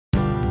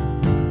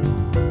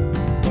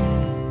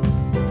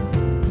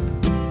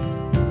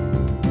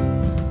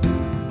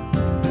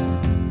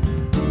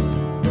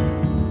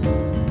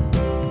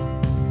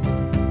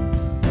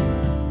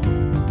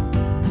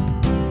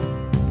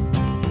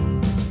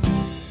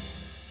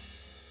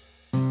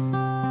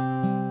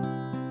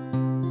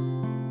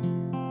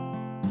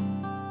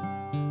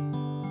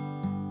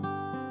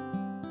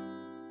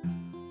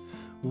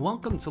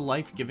Welcome to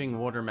Life-Giving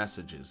Water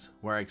Messages,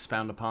 where I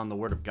expound upon the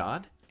Word of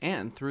God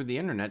and through the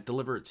internet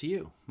deliver it to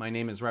you. My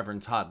name is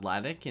Reverend Todd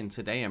Laddick, and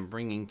today I'm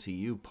bringing to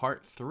you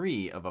part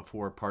 3 of a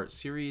 4-part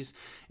series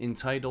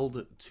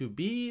entitled To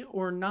Be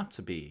or Not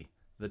to Be,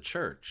 the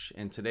Church,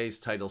 and today's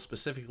title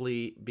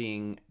specifically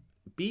being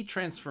Be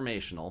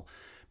Transformational,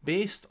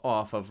 based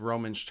off of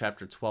Romans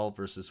chapter 12,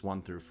 verses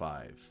 1 through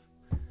 5.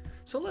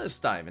 So let us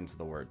dive into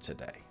the Word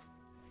today.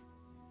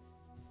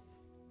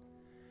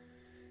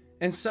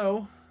 And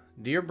so,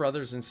 dear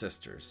brothers and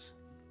sisters,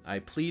 I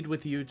plead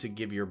with you to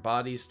give your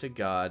bodies to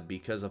God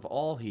because of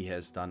all He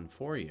has done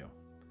for you.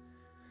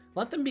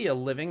 Let them be a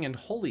living and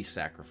holy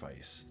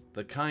sacrifice,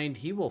 the kind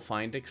He will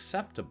find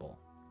acceptable.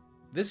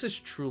 This is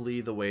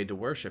truly the way to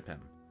worship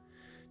Him.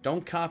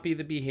 Don't copy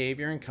the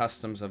behavior and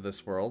customs of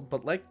this world,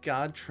 but let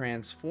God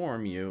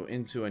transform you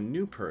into a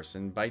new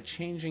person by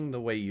changing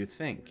the way you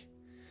think.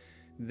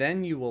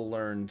 Then you will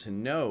learn to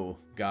know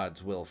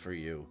God's will for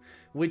you,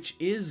 which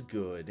is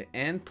good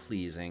and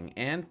pleasing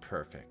and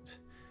perfect.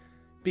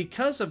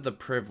 Because of the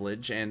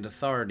privilege and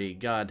authority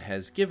God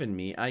has given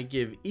me, I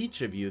give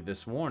each of you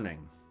this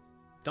warning.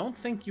 Don't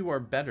think you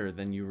are better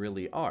than you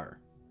really are.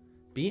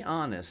 Be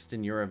honest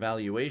in your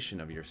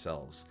evaluation of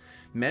yourselves,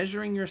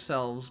 measuring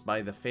yourselves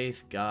by the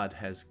faith God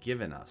has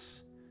given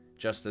us.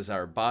 Just as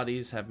our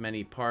bodies have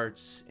many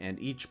parts, and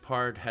each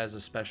part has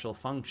a special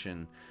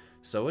function,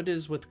 so it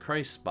is with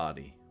Christ's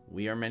body.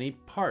 We are many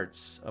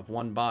parts of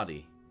one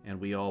body, and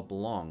we all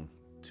belong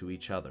to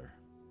each other.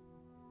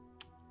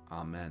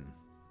 Amen.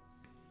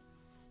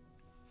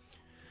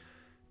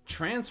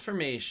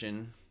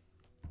 Transformation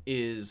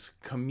is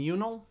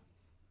communal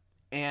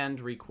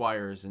and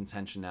requires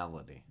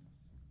intentionality.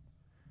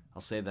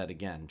 I'll say that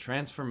again.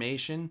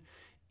 Transformation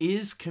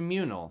is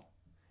communal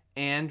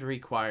and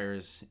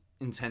requires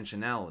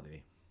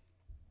intentionality.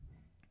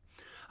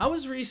 I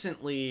was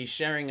recently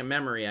sharing a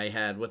memory I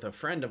had with a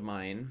friend of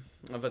mine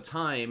of a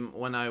time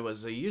when I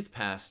was a youth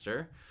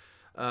pastor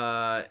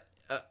at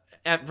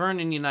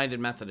Vernon United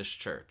Methodist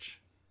Church.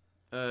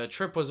 A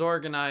trip was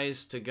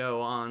organized to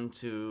go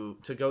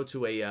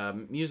to a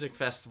music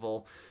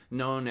festival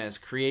known as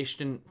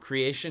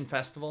Creation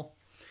Festival.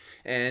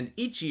 And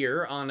each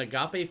year on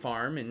Agape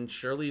Farm in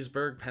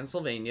Shirleysburg,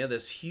 Pennsylvania,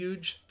 this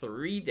huge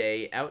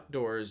 3-day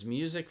outdoors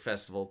music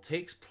festival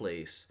takes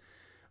place,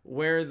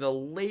 where the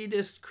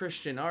latest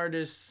Christian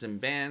artists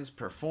and bands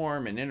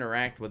perform and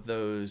interact with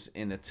those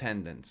in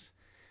attendance.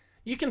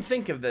 You can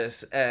think of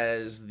this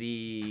as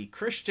the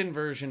Christian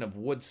version of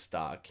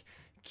Woodstock,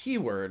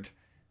 keyword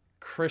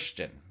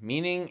Christian,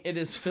 meaning it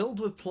is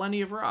filled with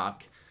plenty of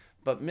rock,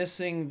 but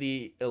missing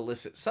the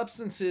illicit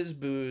substances,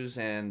 booze,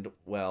 and,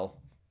 well,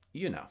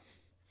 you know.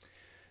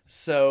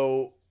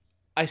 So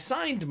I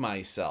signed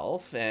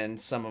myself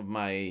and some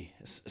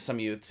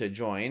youth to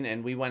join,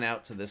 and we went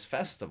out to this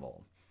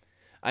festival.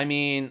 I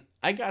mean,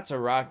 I got to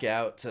rock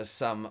out to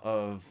some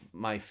of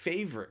my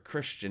favorite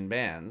Christian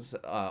bands,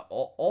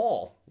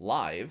 all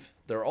live.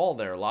 They're all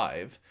there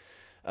live.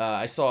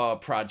 I saw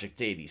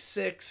Project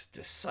 86,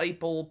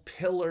 Disciple,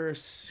 Pillar,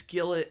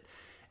 Skillet,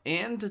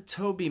 and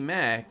Toby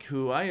Mac,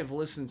 who I have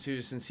listened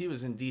to since he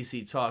was in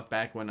DC Talk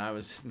back when I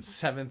was in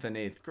 7th and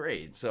 8th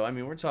grade. So, I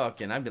mean, we're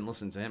talking, I've been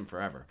listening to him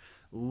forever.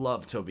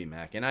 Love Toby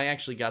Mac. And I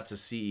actually got to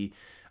see,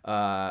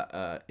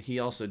 he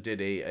also did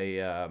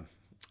a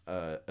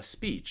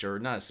speech, or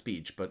not a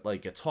speech, but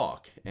like a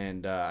talk,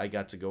 and I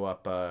got to go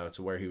up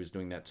to where he was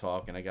doing that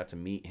talk, and I got to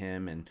meet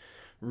him, and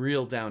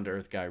real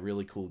down-to-earth guy,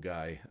 really cool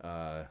guy,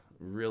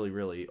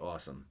 really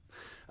awesome.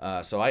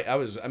 So I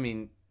was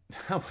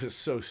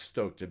so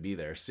stoked to be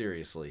there,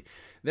 seriously.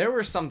 There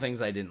were some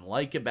things I didn't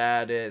like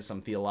about it,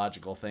 some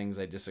theological things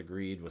I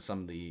disagreed with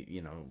some of the,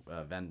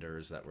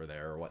 vendors that were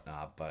there or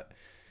whatnot, but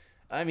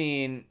I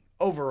mean,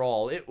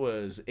 overall, it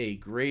was a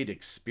great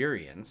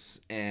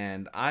experience,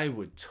 and I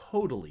would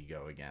totally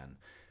go again.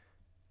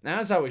 Now,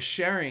 as I was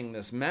sharing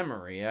this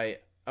memory, I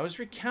was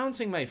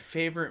recounting my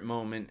favorite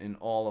moment in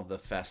all of the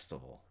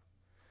festival.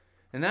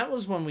 And that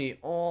was when we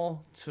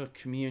all took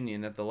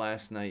communion at the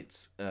last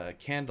night's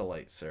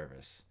candlelight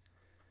service.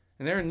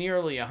 And there were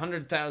nearly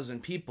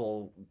 100,000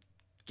 people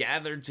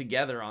gathered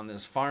together on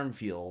this farm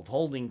field,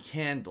 holding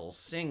candles,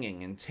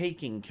 singing, and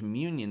taking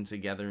communion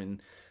together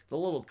in the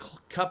little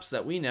cups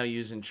that we now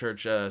use in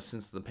church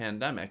since the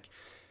pandemic.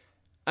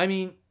 I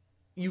mean,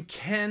 you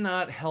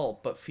cannot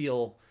help but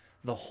feel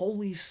the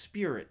Holy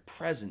Spirit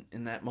present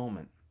in that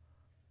moment.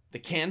 The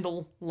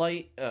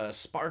candlelight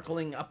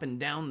sparkling up and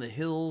down the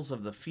hills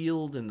of the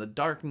field in the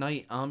dark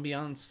night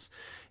ambiance.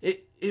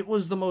 It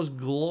was the most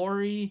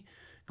glorious,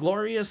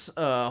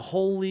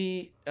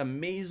 holy,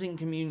 amazing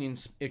communion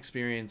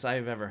experience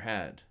I've ever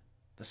had.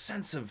 The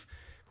sense of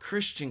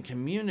Christian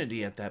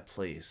community at that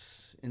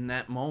place, in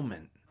that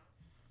moment,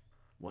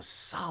 was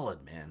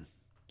solid, man.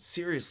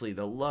 Seriously,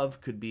 the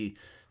love could be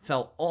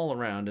felt all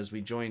around as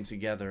we joined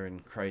together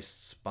in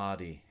Christ's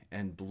body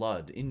and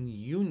blood in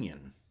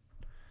union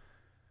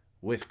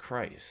with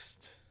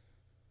Christ.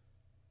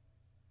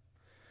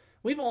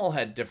 We've all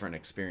had different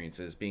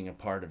experiences being a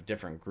part of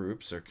different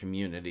groups or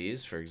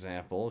communities, for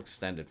example,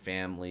 extended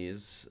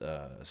families,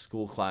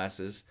 school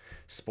classes,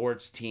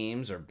 sports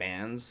teams or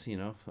bands,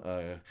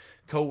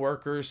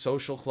 co-workers,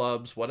 social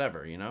clubs,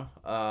 whatever,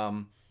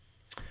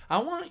 I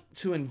want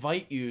to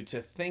invite you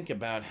to think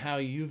about how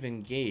you've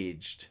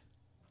engaged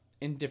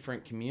in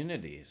different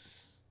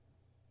communities.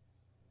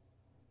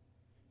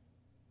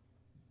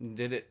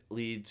 Did it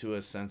lead to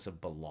a sense of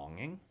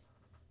belonging?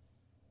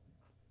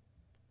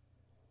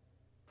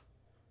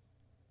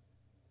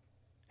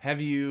 Have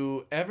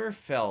you ever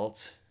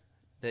felt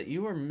that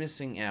you were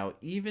missing out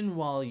even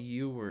while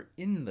you were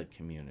in the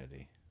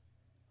community?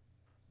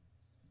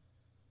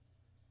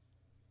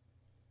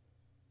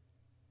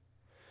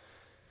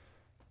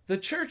 The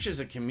church is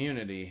a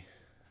community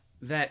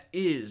that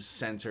is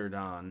centered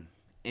on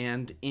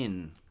and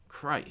in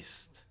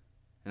Christ.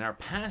 And our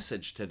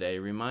passage today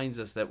reminds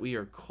us that we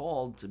are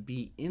called to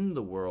be in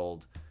the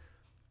world,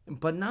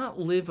 but not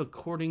live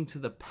according to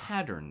the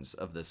patterns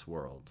of this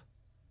world.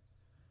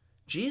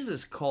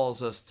 Jesus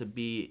calls us to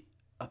be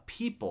a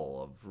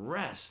people of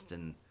rest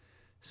and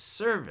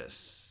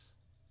service.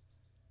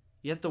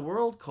 Yet the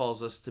world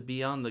calls us to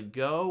be on the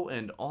go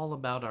and all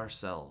about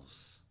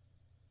ourselves.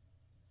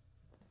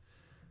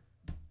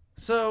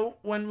 So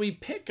when we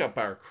pick up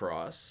our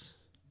cross,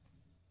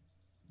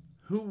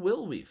 who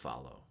will we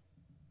follow?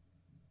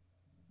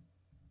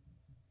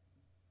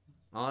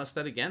 I'll ask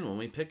that again. When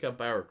we pick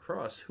up our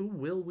cross, who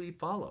will we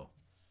follow?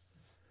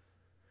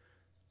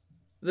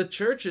 The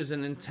church is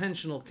an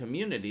intentional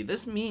community.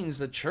 This means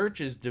the church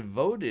is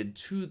devoted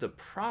to the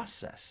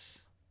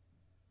process.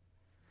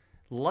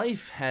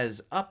 Life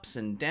has ups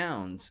and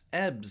downs,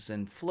 ebbs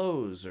and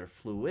flows or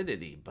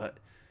fluidity, but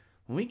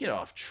when we get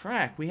off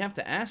track, we have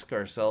to ask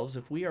ourselves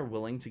if we are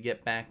willing to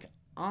get back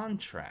on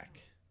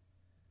track.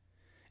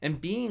 And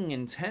being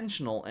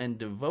intentional and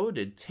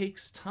devoted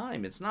takes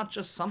time. It's not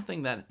just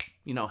something that,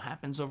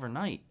 happens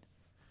overnight.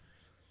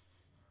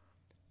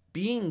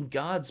 Being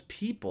God's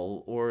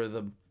people or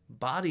the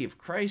body of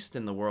Christ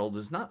in the world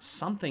is not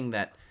something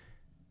that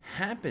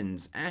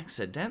happens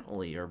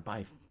accidentally or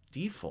by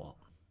default.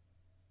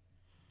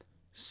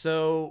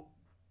 So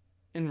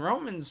in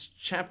Romans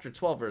chapter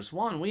 12 verse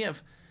 1, we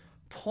have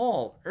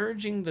Paul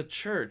urging the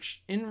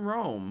church in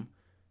Rome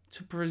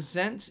to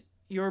present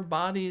your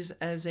bodies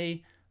as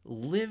a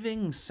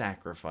living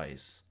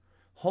sacrifice,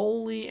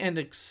 holy and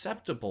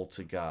acceptable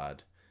to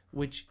God,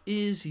 which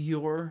is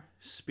your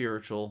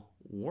spiritual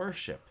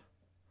worship.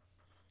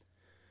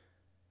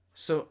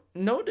 So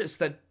notice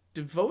that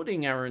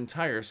devoting our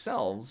entire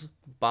selves,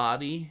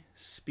 body,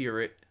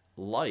 spirit,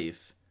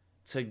 life,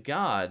 to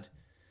God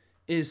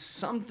is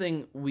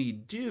something we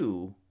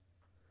do,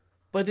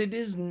 but it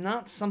is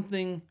not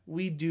something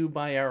we do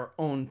by our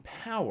own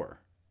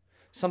power,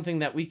 something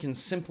that we can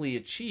simply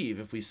achieve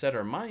if we set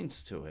our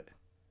minds to it.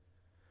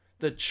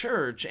 The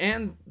church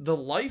and the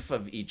life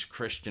of each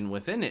Christian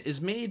within it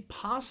is made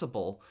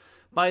possible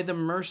by the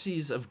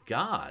mercies of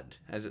God,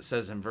 as it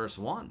says in verse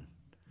 1.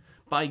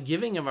 By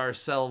giving of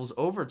ourselves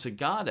over to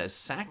God as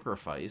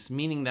sacrifice,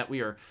 meaning that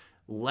we are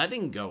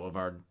letting go of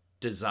our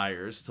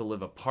desires to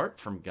live apart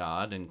from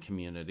God and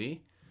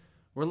community,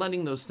 we're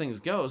letting those things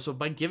go. So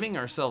by giving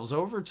ourselves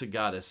over to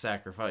God as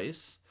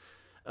sacrifice,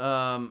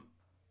 that's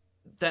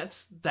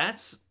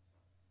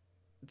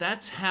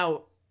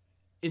how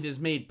it is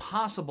made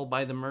possible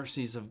by the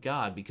mercies of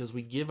God, because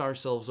we give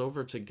ourselves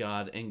over to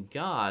God, and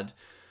God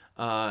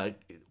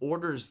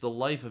orders the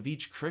life of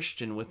each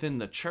Christian within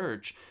the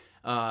church.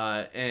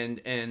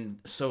 And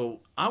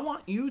so I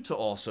want you to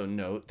also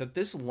note that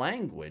this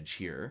language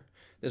here,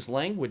 this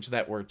language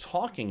that we're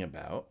talking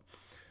about,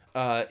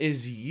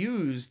 is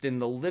used in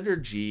the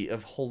liturgy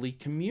of Holy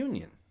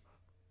Communion.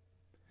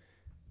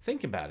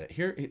 Think about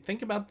it.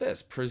 Think about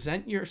this.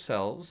 Present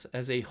yourselves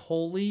as a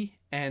holy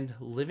and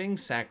living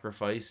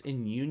sacrifice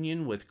in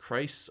union with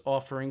Christ's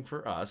offering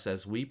for us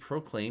as we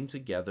proclaim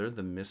together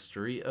the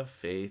mystery of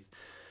faith.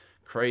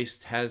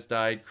 Christ has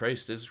died.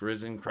 Christ is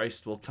risen.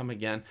 Christ will come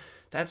again.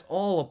 That's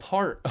all a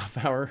part of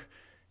our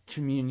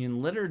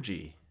communion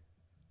liturgy.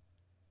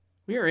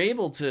 We are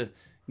able to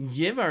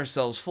give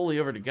ourselves fully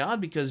over to God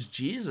because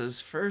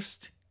Jesus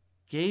first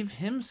gave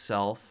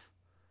himself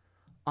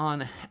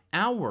on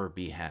our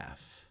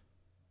behalf.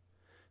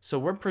 So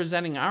we're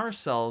presenting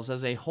ourselves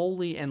as a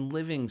holy and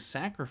living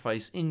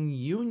sacrifice in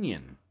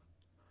union,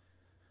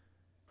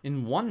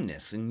 in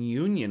oneness, in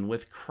union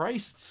with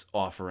Christ's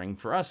offering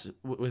for us,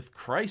 with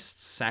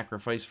Christ's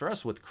sacrifice for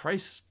us, with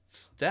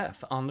Christ's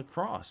death on the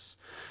cross.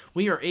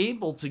 We are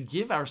able to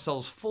give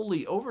ourselves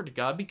fully over to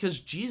God because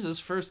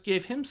Jesus first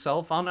gave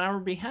himself on our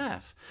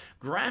behalf,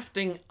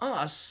 grafting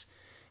us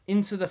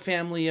into the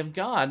family of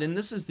God. And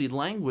this is the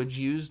language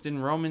used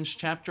in Romans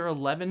chapter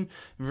 11,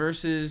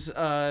 verses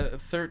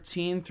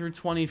 13 through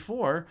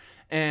 24.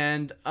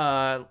 And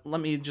let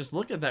me just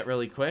look at that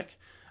really quick.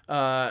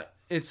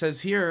 It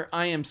says here,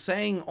 I am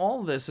saying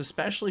all this,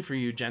 especially for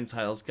you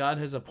Gentiles. God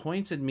has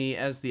appointed me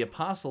as the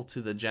apostle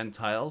to the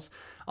Gentiles.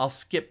 I'll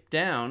skip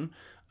down.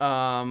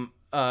 And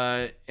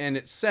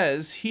it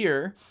says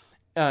here,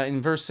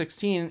 in verse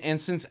 16, and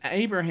since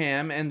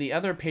Abraham and the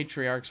other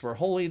patriarchs were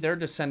holy, their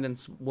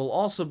descendants will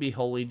also be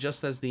holy,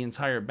 just as the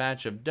entire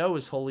batch of dough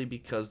is holy,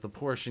 because the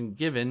portion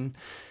given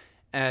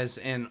as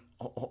an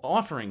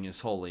offering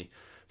is holy.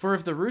 For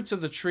if the roots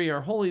of the tree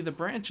are holy, the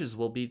branches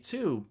will be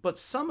too. But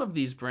some of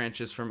these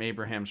branches from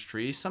Abraham's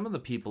tree, some of the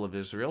people of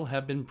Israel,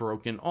 have been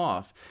broken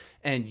off.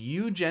 And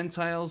you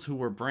Gentiles who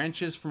were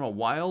branches from a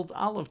wild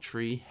olive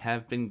tree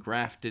have been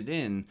grafted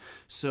in.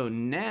 So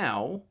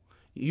now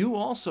you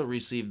also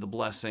receive the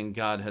blessing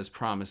God has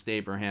promised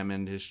Abraham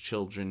and his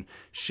children,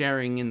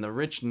 sharing in the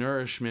rich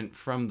nourishment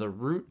from the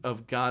root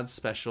of God's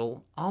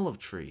special olive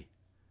tree.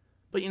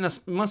 But you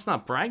must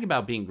not brag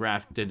about being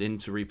grafted in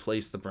to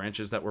replace the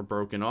branches that were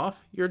broken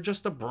off. You're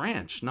just a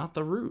branch, not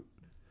the root.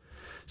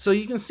 So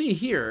you can see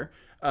here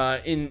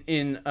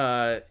in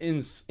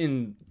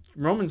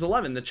Romans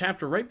 11, the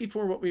chapter right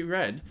before what we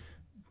read,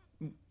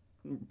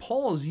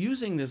 Paul is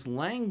using this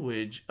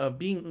language of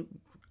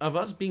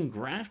us being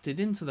grafted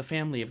into the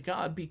family of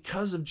God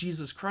because of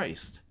Jesus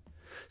Christ.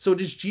 So it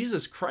is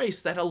Jesus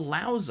Christ that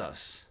allows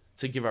us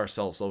to give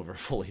ourselves over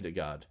fully to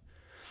God.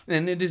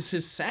 And it is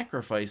his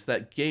sacrifice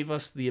that gave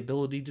us the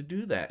ability to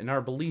do that, and our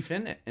belief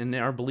in it, and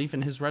our belief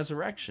in his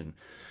resurrection.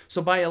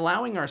 So by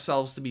allowing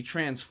ourselves to be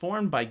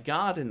transformed by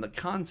God in the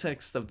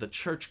context of the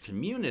church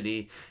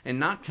community and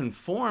not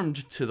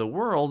conformed to the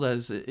world,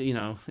 as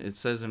it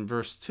says in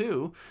verse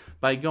 2,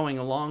 by going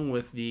along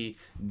with the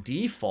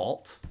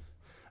default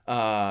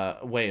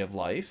way of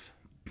life,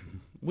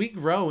 we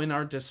grow in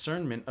our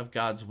discernment of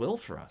God's will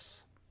for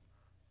us.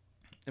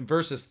 In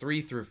verses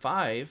 3 through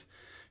 5,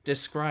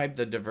 describe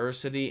the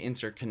diversity,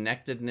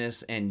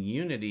 interconnectedness, and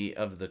unity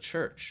of the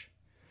church.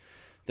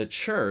 The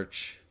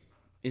church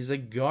is a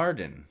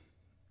garden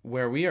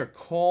where we are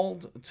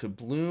called to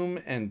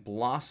bloom and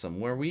blossom,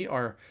 where we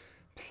are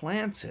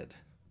planted.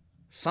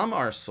 Some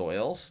are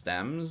soil,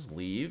 stems,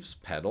 leaves,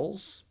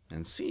 petals,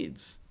 and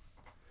seeds.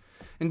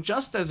 And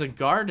just as a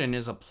garden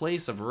is a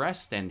place of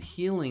rest and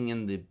healing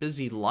in the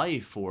busy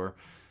life or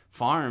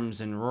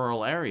farms in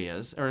rural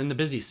areas, or in the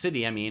busy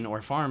city,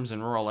 or farms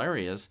in rural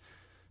areas,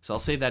 so I'll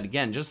say that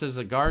again. Just as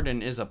a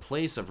garden is a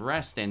place of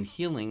rest and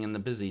healing in the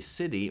busy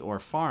city or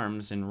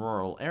farms in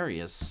rural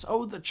areas,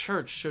 so the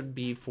church should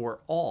be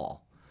for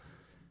all.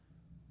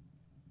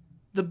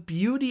 The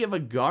beauty of a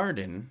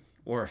garden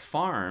or a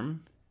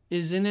farm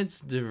is in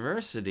its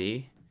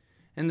diversity,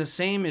 and the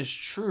same is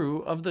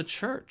true of the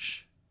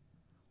church.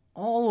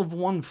 All of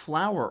one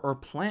flower or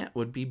plant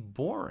would be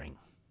boring.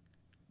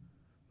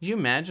 Could you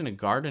imagine a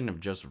garden of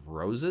just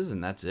roses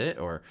and that's it?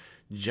 Or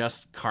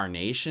just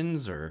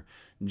carnations, or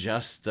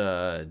just,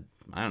 I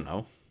don't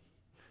know.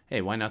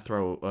 Hey, why not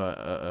throw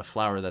a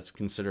flower that's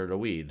considered a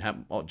weed?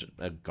 Have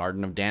a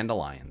garden of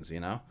dandelions,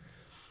 In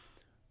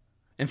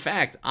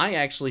fact, I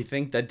actually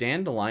think that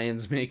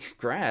dandelions make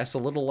grass a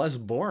little less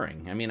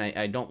boring.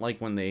 I don't like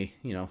when they,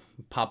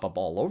 pop up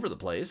all over the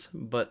place,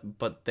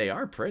 but they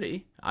are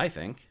pretty, I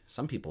think.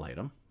 Some people hate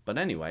them. But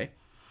anyway,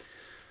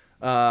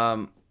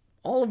 all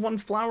of one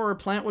flower or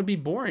plant would be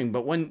boring,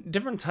 but when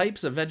different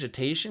types of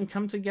vegetation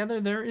come together,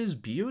 there is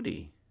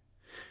beauty.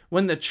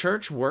 When the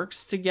church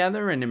works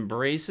together and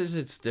embraces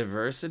its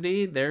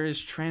diversity, there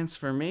is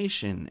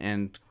transformation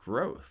and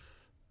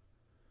growth.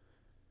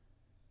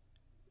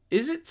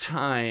 Is it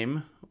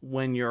time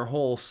when your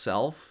whole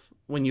self,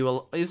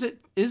 is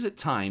it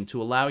time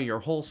to allow your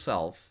whole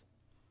self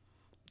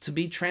to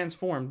be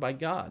transformed by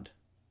God,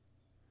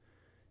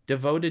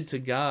 devoted to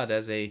God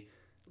as a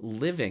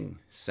living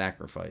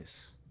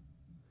sacrifice,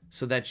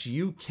 so that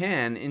you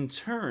can, in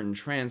turn,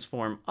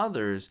 transform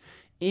others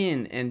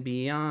in and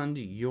beyond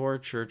your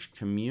church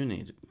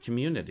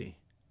community?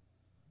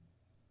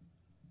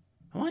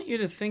 I want you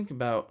to think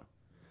about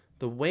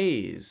the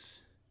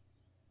ways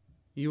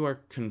you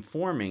are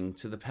conforming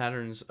to the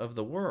patterns of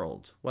the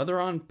world, whether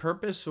on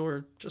purpose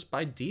or just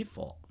by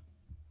default.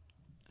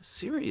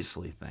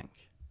 Seriously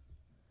think.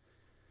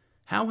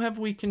 How have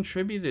we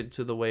contributed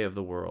to the way of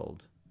the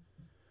world?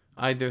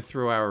 Either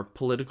through our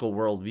political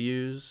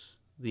worldviews,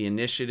 the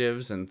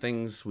initiatives and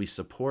things we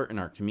support in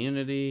our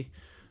community,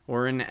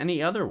 or in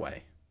any other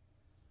way.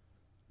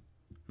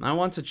 And I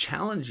want to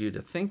challenge you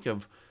to think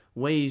of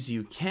ways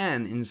you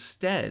can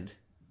instead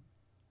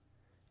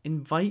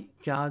invite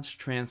God's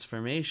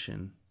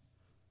transformation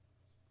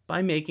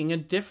by making a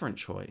different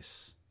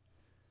choice.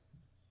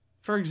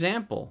 For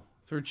example,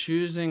 through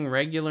choosing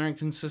regular and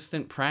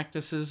consistent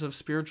practices of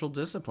spiritual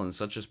disciplines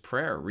such as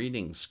prayer,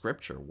 reading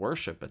scripture,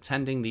 worship,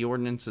 attending the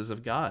ordinances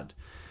of God,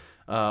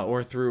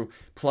 or through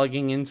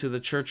plugging into the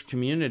church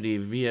community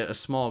via a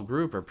small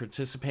group, or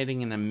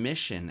participating in a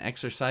mission,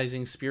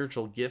 exercising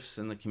spiritual gifts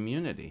in the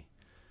community.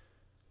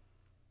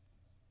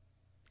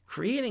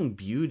 Creating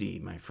beauty,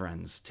 my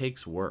friends,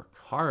 takes work,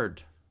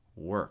 hard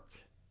work.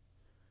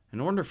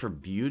 In order for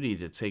beauty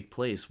to take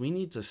place, we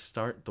need to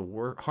start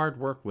the hard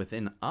work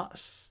within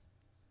us.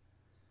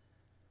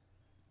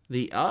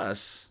 The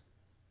us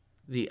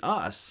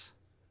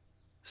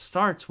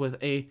starts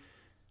with a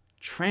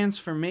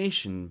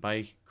transformation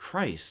by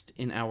Christ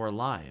in our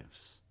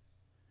lives,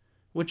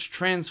 which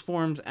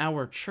transforms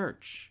our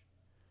church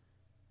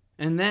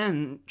and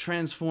then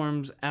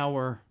transforms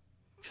our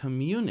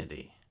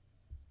community.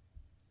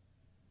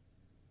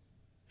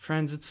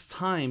 Friends, it's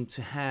time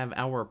to have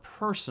our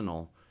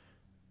personal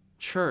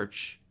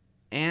church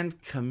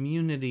and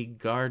community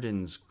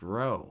gardens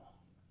grow.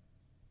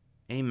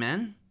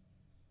 Amen?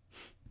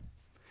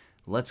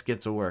 Let's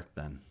get to work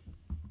then.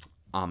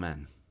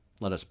 Amen.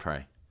 Let us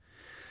pray.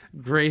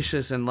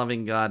 Gracious and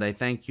loving God, I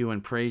thank you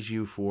and praise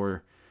you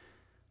for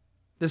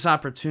this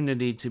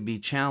opportunity to be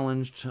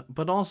challenged,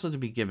 but also to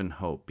be given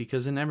hope,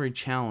 because in every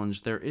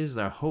challenge there is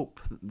a hope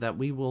that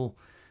we will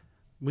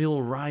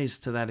rise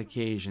to that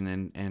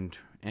occasion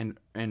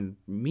and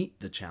meet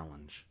the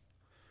challenge.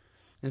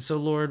 And so,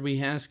 Lord,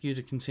 we ask you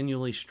to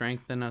continually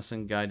strengthen us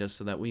and guide us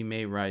so that we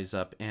may rise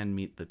up and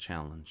meet the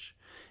challenge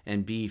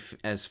and be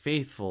as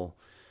faithful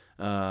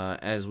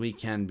as we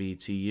can be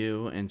to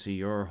you and to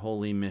your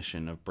holy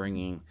mission of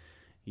bringing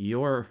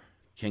your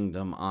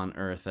kingdom on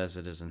earth as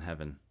it is in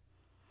heaven.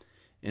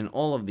 In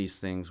all of these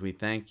things, we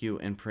thank you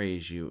and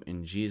praise you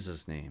in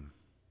Jesus' name.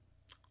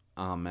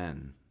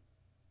 Amen.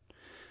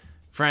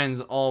 Friends,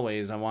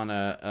 always, I want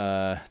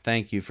to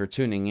thank you for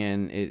tuning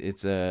in.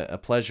 It's a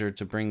pleasure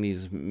to bring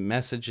these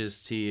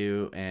messages to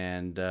you,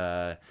 and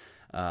I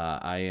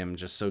am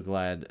just so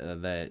glad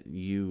that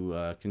you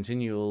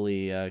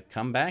continually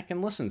come back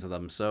and listen to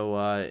them.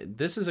 So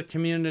this is a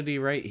community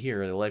right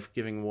here, the Life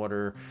Giving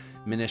Water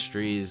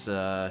Ministries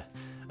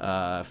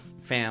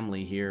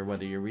family here,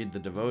 whether you read the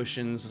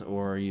devotions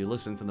or you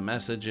listen to the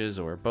messages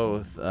or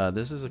both.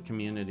 This is a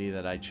community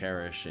that I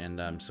cherish, and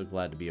I'm so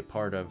glad to be a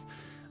part of.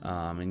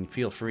 And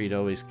feel free to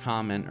always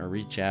comment or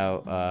reach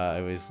out. I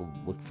always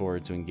look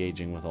forward to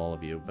engaging with all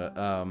of you. But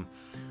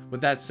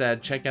with that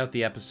said, check out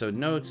the episode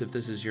notes. If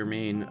this is your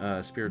main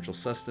spiritual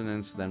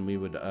sustenance, then we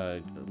would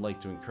like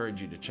to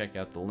encourage you to check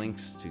out the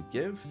links to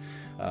give.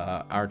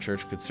 Our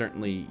church could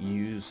certainly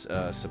use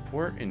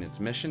support in its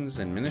missions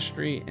and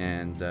ministry,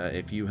 and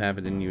if you have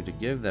it in you to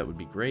give, that would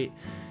be great.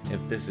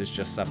 If this is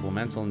just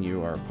supplemental and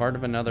you are a part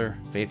of another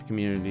faith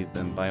community,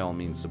 then by all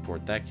means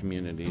support that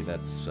community.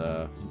 That's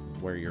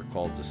where you're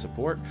called to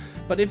support.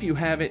 But if you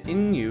have it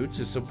in you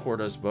to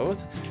support us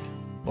both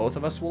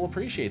of us will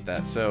appreciate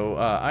that. So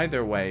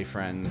either way,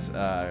 friends,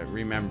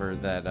 remember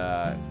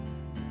that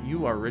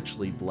you are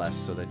richly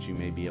blessed so that you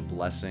may be a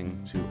blessing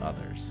to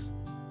others.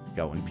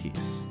 Go in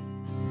peace.